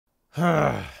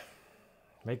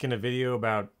Making a video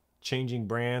about changing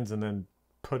brands and then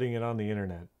putting it on the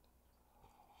internet.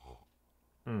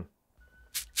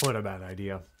 What a bad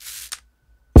idea.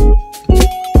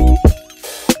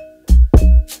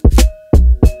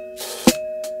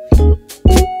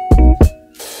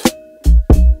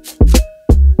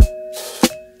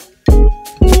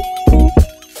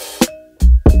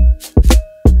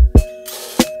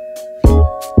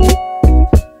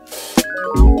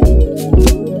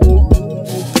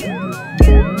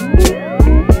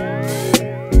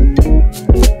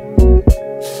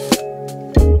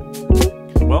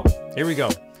 Here we go.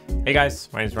 Hey guys,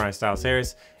 my name is Ryan Styles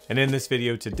Harris, and in this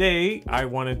video today, I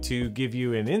wanted to give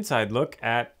you an inside look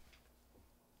at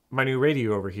my new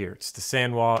radio over here. It's the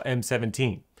SANWA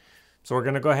M17. So we're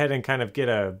gonna go ahead and kind of get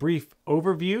a brief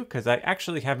overview because I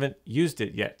actually haven't used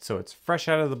it yet. So it's fresh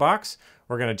out of the box.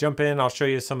 We're gonna jump in. I'll show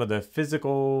you some of the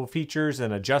physical features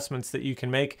and adjustments that you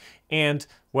can make and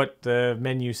what the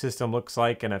menu system looks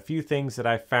like and a few things that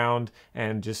I found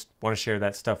and just wanna share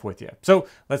that stuff with you. So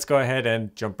let's go ahead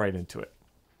and jump right into it.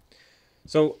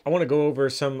 So I want to go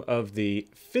over some of the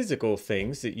physical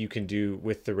things that you can do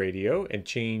with the radio and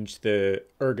change the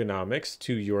ergonomics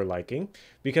to your liking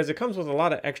because it comes with a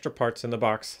lot of extra parts in the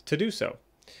box to do so.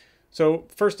 So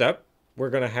first up,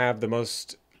 we're going to have the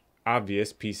most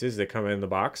obvious pieces that come in the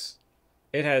box.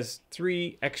 It has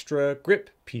 3 extra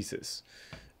grip pieces.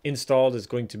 Installed is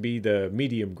going to be the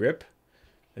medium grip.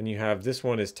 And you have this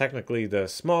one is technically the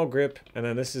small grip, and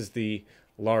then this is the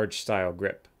large style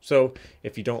grip. So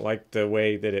if you don't like the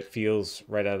way that it feels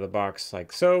right out of the box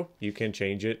like so, you can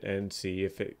change it and see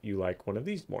if you like one of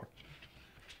these more.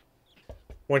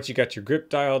 Once you got your grip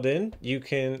dialed in, you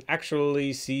can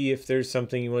actually see if there's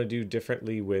something you want to do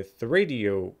differently with the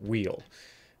radio wheel.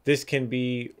 This can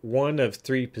be one of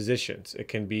 3 positions. It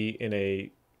can be in a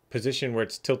position where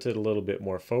it's tilted a little bit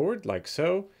more forward like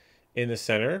so, in the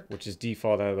center, which is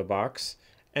default out of the box,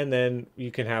 and then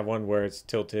you can have one where it's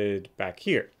tilted back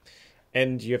here.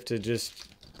 And you have to just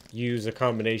use a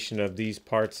combination of these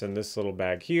parts in this little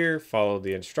bag here, follow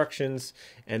the instructions,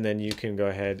 and then you can go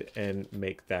ahead and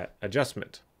make that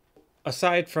adjustment.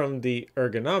 Aside from the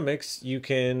ergonomics, you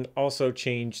can also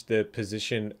change the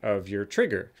position of your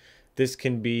trigger. This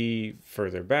can be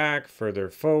further back, further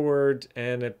forward,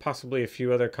 and possibly a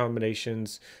few other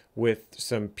combinations with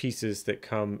some pieces that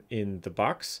come in the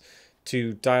box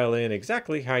to dial in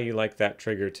exactly how you like that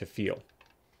trigger to feel.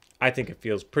 I think it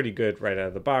feels pretty good right out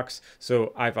of the box,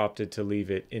 so I've opted to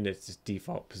leave it in its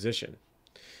default position.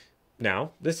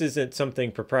 Now, this isn't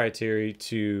something proprietary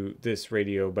to this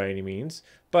radio by any means,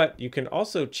 but you can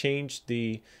also change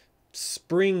the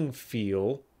spring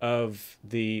feel of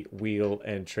the wheel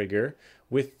and trigger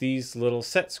with these little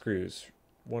set screws.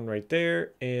 One right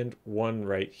there and one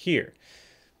right here.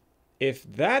 If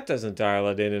that doesn't dial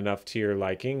it in enough to your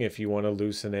liking, if you want to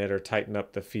loosen it or tighten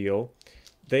up the feel,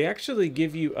 they actually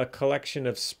give you a collection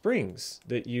of springs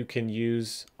that you can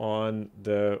use on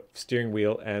the steering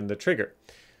wheel and the trigger.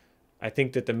 I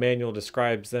think that the manual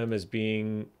describes them as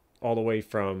being all the way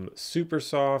from super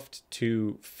soft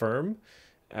to firm.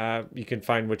 You can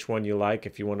find which one you like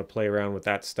if you want to play around with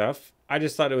that stuff. I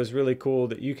just thought it was really cool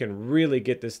that you can really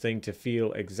get this thing to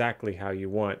feel exactly how you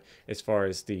want as far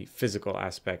as the physical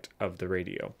aspect of the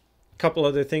radio. Couple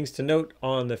other things to note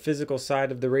on the physical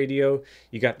side of the radio.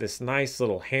 You got this nice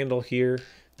little handle here.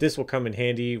 This will come in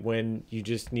handy when you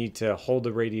just need to hold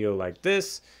the radio like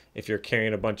this. If you're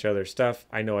carrying a bunch of other stuff,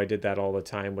 I know I did that all the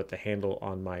time with the handle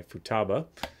on my Futaba.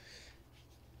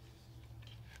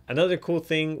 Another cool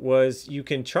thing was you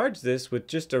can charge this with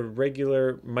just a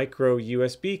regular micro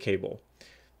USB cable.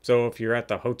 So if you're at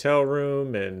the hotel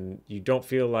room and you don't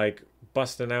feel like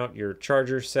busting out your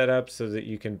charger setup so that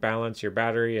you can balance your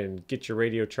battery and get your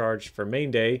radio charged for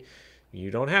main day, you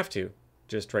don't have to.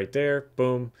 Just right there,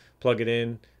 boom, plug it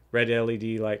in, red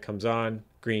LED light comes on,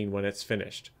 green when it's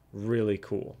finished. Really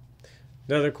cool.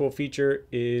 Another cool feature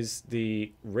is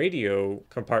the radio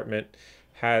compartment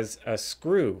has a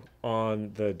screw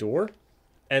on the door,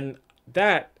 and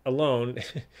that alone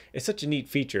is such a neat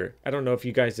feature. I don't know if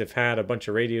you guys have had a bunch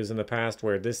of radios in the past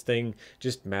where this thing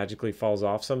just magically falls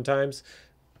off sometimes.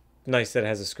 Nice that it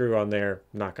has a screw on there.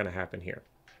 Not going to happen here.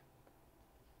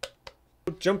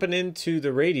 Jumping into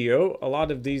the radio, a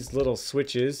lot of these little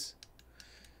switches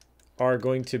are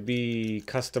going to be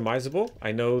customizable.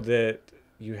 I know that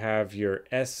you have your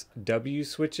SW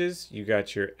switches. You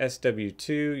got your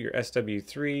SW2, your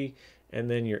SW3,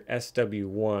 and then your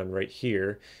SW1 right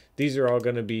here. These are all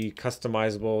going to be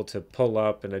customizable to pull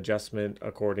up an adjustment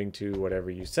according to whatever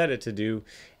you set it to do.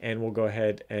 And we'll go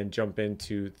ahead and jump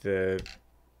into the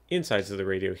insides of the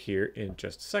radio here in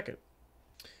just a second.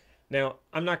 Now,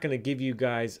 I'm not going to give you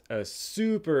guys a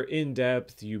super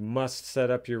in-depth, you must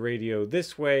set up your radio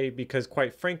this way, because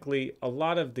quite frankly, a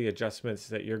lot of the adjustments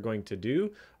that you're going to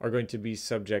do are going to be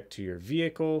subject to your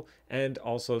vehicle and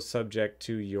also subject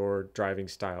to your driving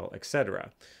style,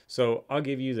 etc. So I'll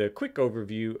give you the quick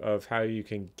overview of how you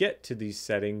can get to these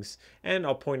settings, and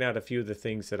I'll point out a few of the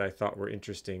things that I thought were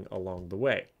interesting along the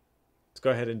way. Let's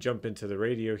go ahead and jump into the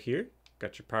radio here.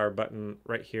 Got your power button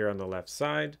right here on the left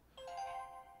side.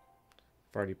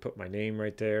 I've already put my name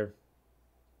right there.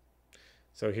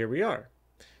 So here we are.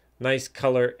 Nice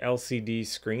color LCD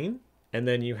screen. And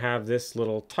then you have this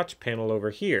little touch panel over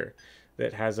here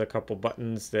that has a couple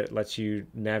buttons that lets you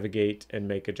navigate and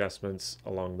make adjustments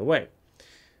along the way.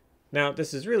 Now,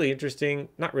 this is really interesting.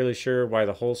 Not really sure why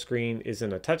the whole screen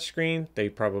isn't a touch screen. They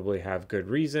probably have good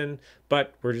reason,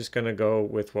 but we're just going to go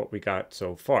with what we got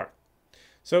so far.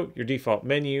 So your default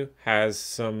menu has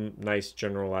some nice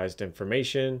generalized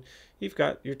information. You've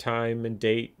got your time and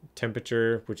date,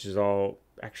 temperature, which is all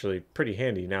actually pretty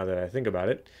handy now that I think about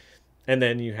it. And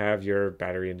then you have your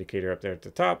battery indicator up there at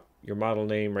the top, your model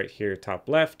name right here, top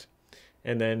left.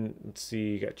 And then let's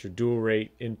see, you got your dual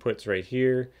rate inputs right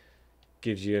here.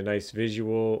 Gives you a nice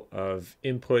visual of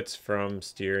inputs from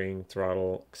steering,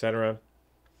 throttle, etc.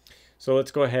 So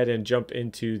let's go ahead and jump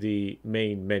into the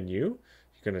main menu.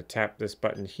 You're going to tap this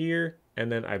button here,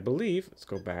 and then I believe, let's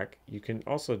go back, you can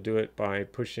also do it by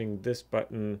pushing this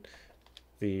button,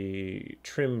 the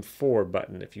trim 4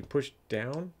 button. If you push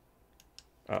down,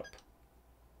 up,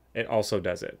 it also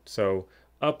does it. So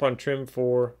up on trim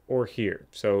 4 or here.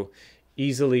 So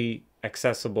easily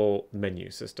accessible menu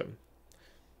system.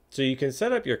 So you can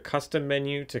set up your custom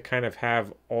menu to kind of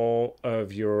have all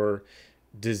of your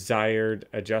desired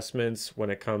adjustments when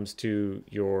it comes to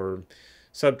your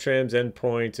subtrims,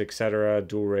 endpoints, etc.,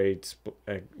 dual rates,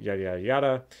 yada, yada,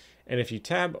 yada. And if you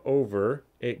tab over,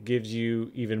 it gives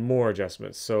you even more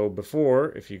adjustments. So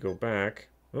before, if you go back,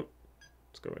 oh,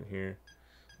 let's go in here.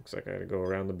 Looks like I gotta go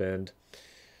around the bend.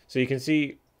 So you can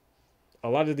see a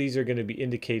lot of these are going to be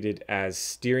indicated as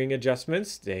steering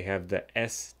adjustments. They have the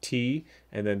ST,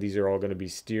 and then these are all going to be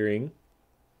steering.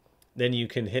 Then you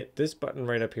can hit this button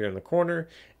right up here in the corner,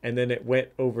 and then it went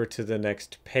over to the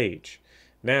next page.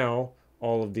 Now,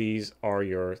 all of these are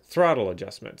your throttle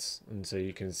adjustments, and so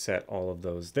you can set all of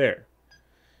those there.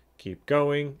 Keep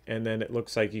going, and then it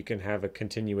looks like you can have a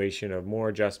continuation of more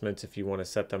adjustments. If you want to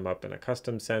set them up in a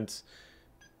custom sense,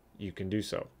 you can do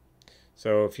so.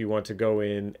 So if you want to go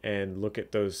in and look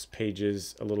at those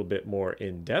pages a little bit more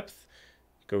in depth,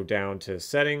 go down to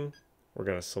setting, we're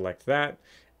going to select that,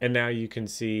 and now you can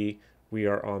see we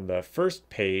are on the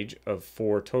first page of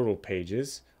 4 total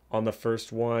pages. On the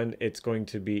first one, it's going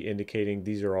to be indicating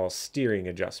these are all steering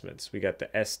adjustments. We got the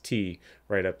ST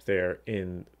right up there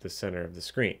in the center of the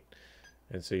screen.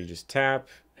 And so you just tap,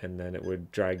 and then it would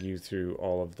drag you through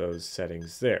all of those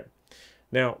settings there.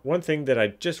 Now, one thing that I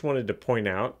just wanted to point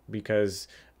out, because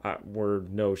we're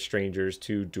no strangers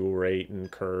to dual rate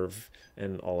and curve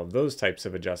and all of those types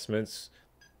of adjustments,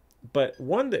 but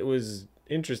one that was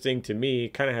interesting to me,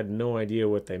 kind of had no idea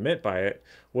what they meant by it,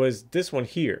 was this one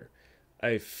here,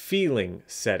 a feeling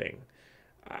setting.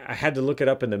 I had to look it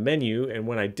up in the menu, and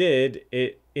when I did,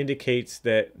 it indicates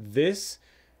that this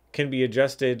can be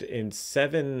adjusted in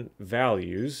 7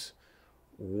 values,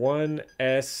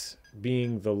 1S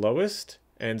being the lowest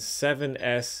and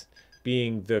 7S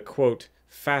being the quote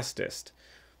fastest.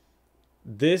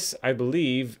 This, I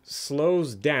believe,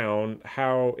 slows down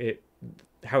how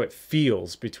it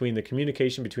feels between the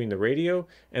communication between the radio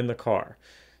and the car.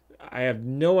 I have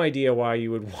no idea why you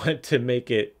would want to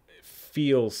make it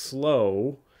feel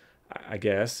slow, I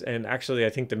guess. And actually,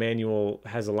 I think the manual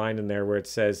has a line in there where it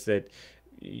says that,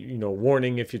 you know,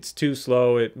 warning, if it's too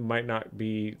slow, it might not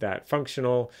be that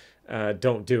functional.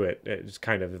 Don't do it. It's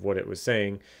kind of what it was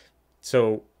saying.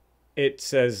 So it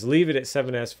says leave it at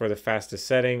 7S for the fastest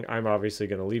setting. I'm obviously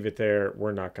going to leave it there.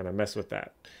 We're not going to mess with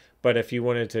that. But if you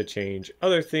wanted to change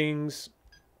other things,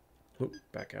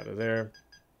 back out of there,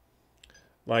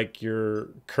 like your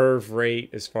curve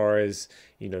rate, as far as,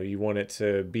 you know, you want it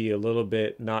to be a little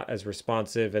bit not as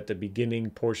responsive at the beginning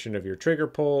portion of your trigger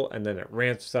pull, and then it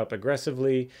ramps up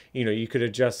aggressively, you know, you could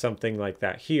adjust something like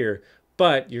that here,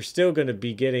 but you're still going to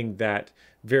be getting that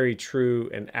very true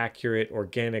and accurate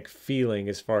organic feeling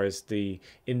as far as the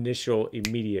initial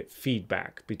immediate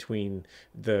feedback between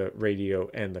the radio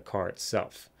and the car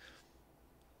itself.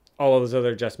 All of those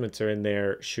other adjustments are in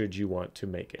there should you want to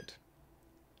make it.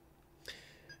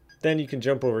 Then you can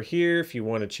jump over here if you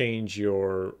want to change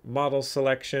your model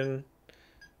selection.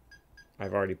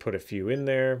 I've already put a few in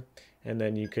there. And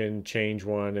then you can change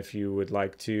one if you would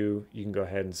like to. You can go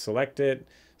ahead and select it.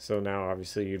 So now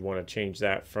obviously you'd want to change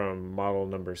that from model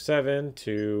number 7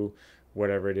 to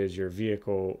whatever it is your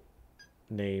vehicle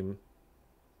name,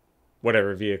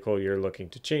 whatever vehicle you're looking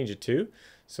to change it to.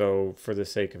 So for the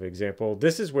sake of example,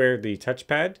 this is where the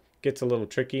touchpad gets a little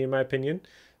tricky in my opinion.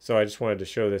 So I just wanted to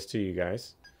show this to you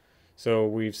guys. So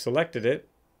we've selected it.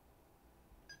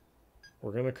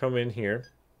 We're going to come in here.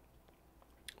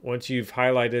 Once you've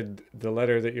highlighted the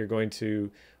letter that you're going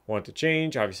to want to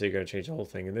change, obviously you're going to change the whole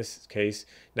thing in this case.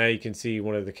 Now you can see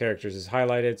one of the characters is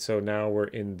highlighted, so now we're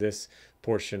in this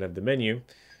portion of the menu.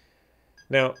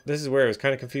 Now this is where it was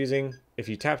kind of confusing. If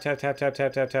you tap, tap, tap, tap,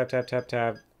 tap, tap, tap, tap, tap,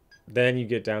 tap, then you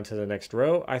get down to the next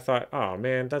row. I thought, oh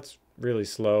man, that's really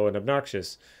slow and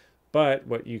obnoxious. But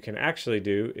what you can actually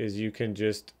do is you can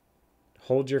just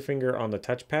hold your finger on the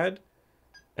touchpad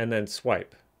and then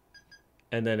swipe.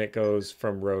 And then it goes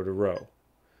from row to row.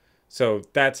 So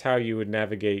that's how you would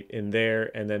navigate in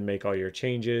there and then make all your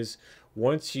changes.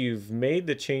 Once you've made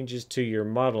the changes to your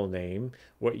model name,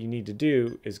 what you need to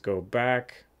do is go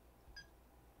back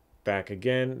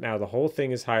again. Now the whole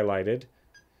thing is highlighted.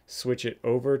 Switch it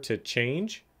over to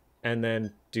change and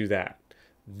then do that.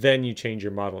 Then you change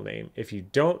your model name. If you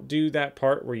don't do that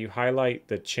part where you highlight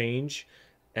the change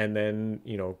and then,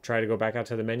 you know, try to go back out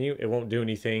to the menu, it won't do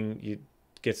anything. It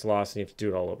gets lost and you have to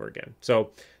do it all over again.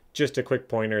 So just a quick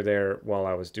pointer there while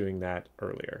I was doing that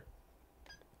earlier.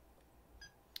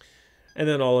 And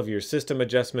then all of your system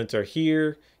adjustments are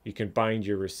here. You can bind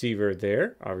your receiver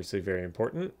there, obviously very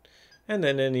important. And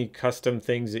then any custom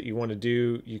things that you want to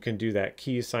do, you can do that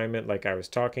key assignment like I was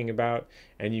talking about,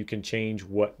 and you can change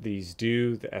what these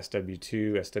do, the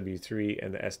SW2, SW3,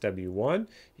 and the SW1.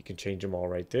 You can change them all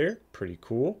right there. Pretty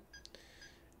cool.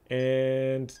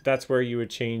 And that's where you would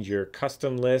change your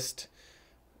custom list.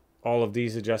 All of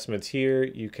these adjustments here,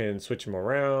 you can switch them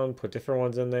around, put different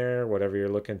ones in there, whatever you're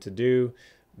looking to do.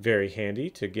 Very handy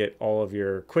to get all of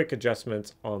your quick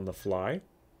adjustments on the fly.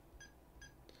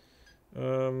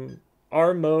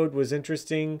 R mode was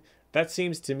interesting. That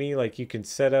seems to me like you can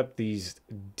set up these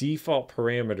default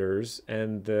parameters,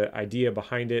 and the idea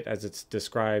behind it as it's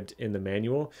described in the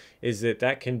manual is that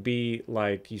that can be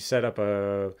like you set up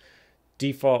a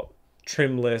default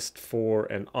trim list for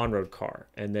an on-road car,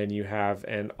 and then you have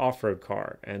an off-road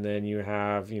car, and then you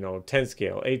have, you know, 10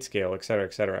 scale, 8 scale, etc.,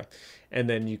 etc. And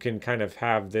then you can kind of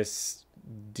have this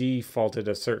defaulted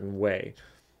a certain way.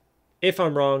 If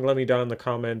I'm wrong, let me know in the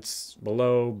comments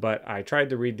below, but I tried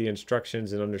to read the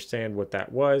instructions and understand what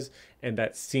that was, and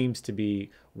that seems to be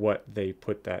what they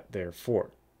put that there for.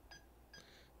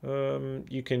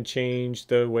 You can change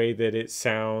the way that it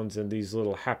sounds and these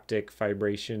little haptic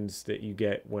vibrations that you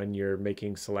get when you're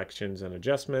making selections and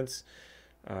adjustments.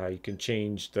 You can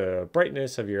change the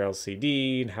brightness of your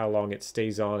LCD and how long it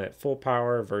stays on at full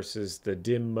power versus the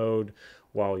dim mode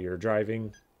while you're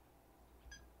driving.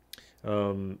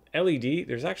 LED,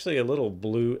 there's actually a little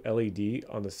blue LED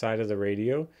on the side of the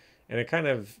radio, and it kind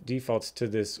of defaults to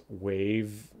this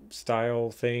wave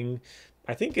style thing.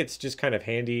 I think it's just kind of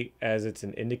handy as it's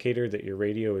an indicator that your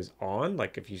radio is on,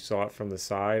 like if you saw it from the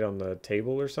side on the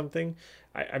table or something.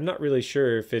 I'm not really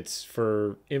sure if it's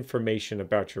for information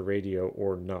about your radio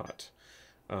or not.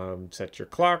 Set your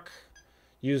clock,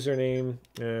 username,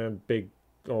 big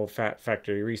old fat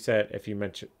factory reset if you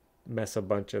mess a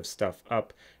bunch of stuff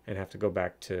up and have to go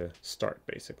back to start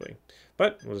basically.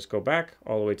 But we'll just go back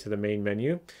all the way to the main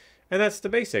menu, and that's the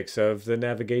basics of the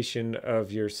navigation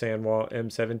of your SANWA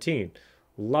M17.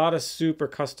 A lot of super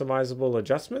customizable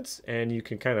adjustments, and you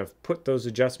can kind of put those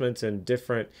adjustments in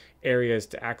different areas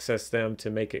to access them to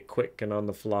make it quick and on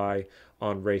the fly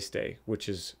on race day, which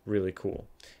is really cool.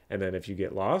 And then if you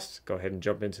get lost, go ahead and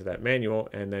jump into that manual,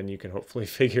 and then you can hopefully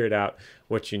figure it out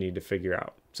what you need to figure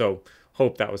out. So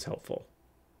hope that was helpful.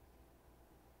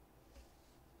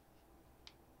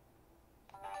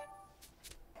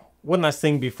 One last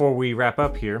thing before we wrap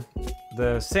up here.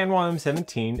 The SANWA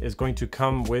M17 is going to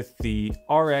come with the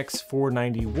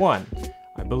RX491.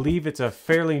 I believe it's a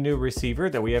fairly new receiver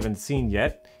that we haven't seen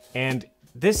yet, and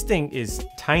this thing is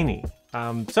tiny.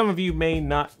 Some of you may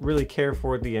not really care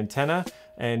for the antenna,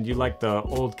 and you like the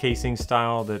old casing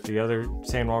style that the other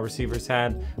SANWA receivers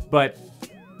had, but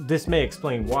this may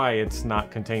explain why it's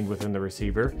not contained within the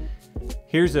receiver.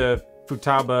 Here's a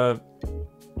Futaba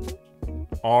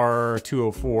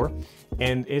R204,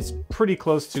 and it's pretty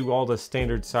close to all the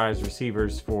standard size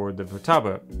receivers for the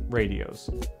Futaba radios.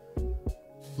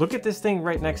 Look at this thing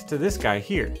right next to this guy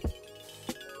here.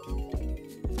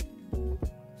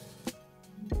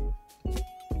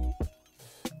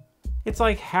 It's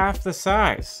like half the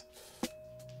size.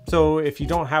 So if you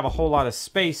don't have a whole lot of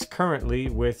space currently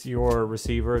with your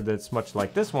receiver that's much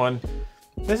like this one,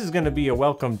 This is going to be a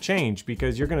welcome change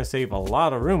because you're going to save a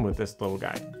lot of room with this little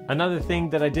guy. Another thing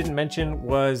that I didn't mention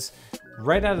was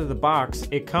right out of the box,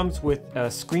 it comes with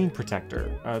a screen protector.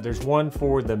 There's one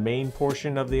for the main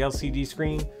portion of the LCD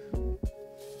screen,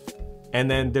 and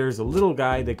then there's a little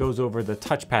guy that goes over the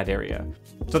touchpad area.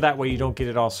 So that way you don't get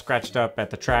it all scratched up at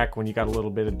the track when you got a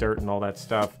little bit of dirt and all that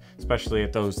stuff, especially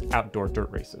at those outdoor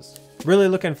dirt races. Really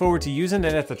looking forward to using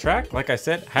it at the track. Like I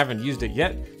said, haven't used it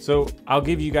yet. So I'll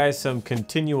give you guys some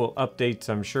continual updates,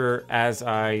 I'm sure, as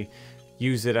I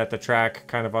use it at the track,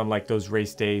 kind of on like those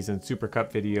race days and Super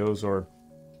Cup videos, or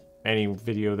any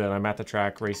video that I'm at the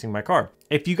track racing my car.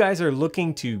 If you guys are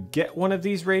looking to get one of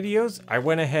these radios, I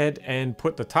went ahead and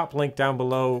put the top link down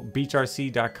below.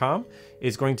 beachrc.com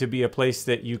is going to be a place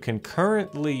that you can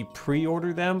currently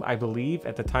pre-order them, I believe,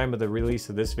 at the time of the release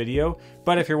of this video.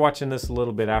 But if you're watching this a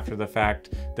little bit after the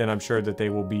fact, then I'm sure that they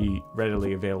will be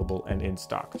readily available and in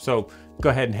stock. So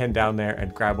go ahead and head down there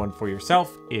and grab one for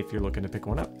yourself if you're looking to pick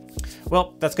one up.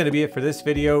 Well, that's going to be it for this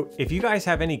video. If you guys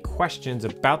have any questions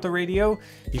about the radio,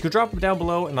 you can drop them down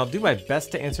below and I'll do my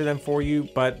best to answer them for you.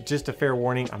 But just a fair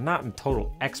warning, I'm not a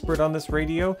total expert on this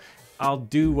radio. I'll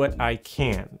do what I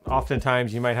can.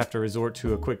 Oftentimes you might have to resort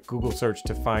to a quick Google search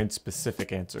to find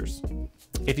specific answers.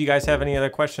 If you guys have any other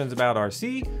questions about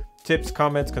RC, tips,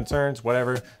 comments, concerns,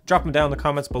 whatever, drop them down in the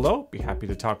comments below. Be happy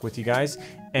to talk with you guys,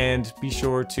 and be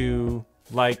sure to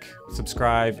like,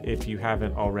 subscribe if you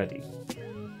haven't already.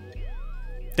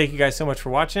 Thank you guys so much for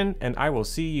watching, and I will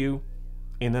see you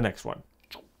in the next one.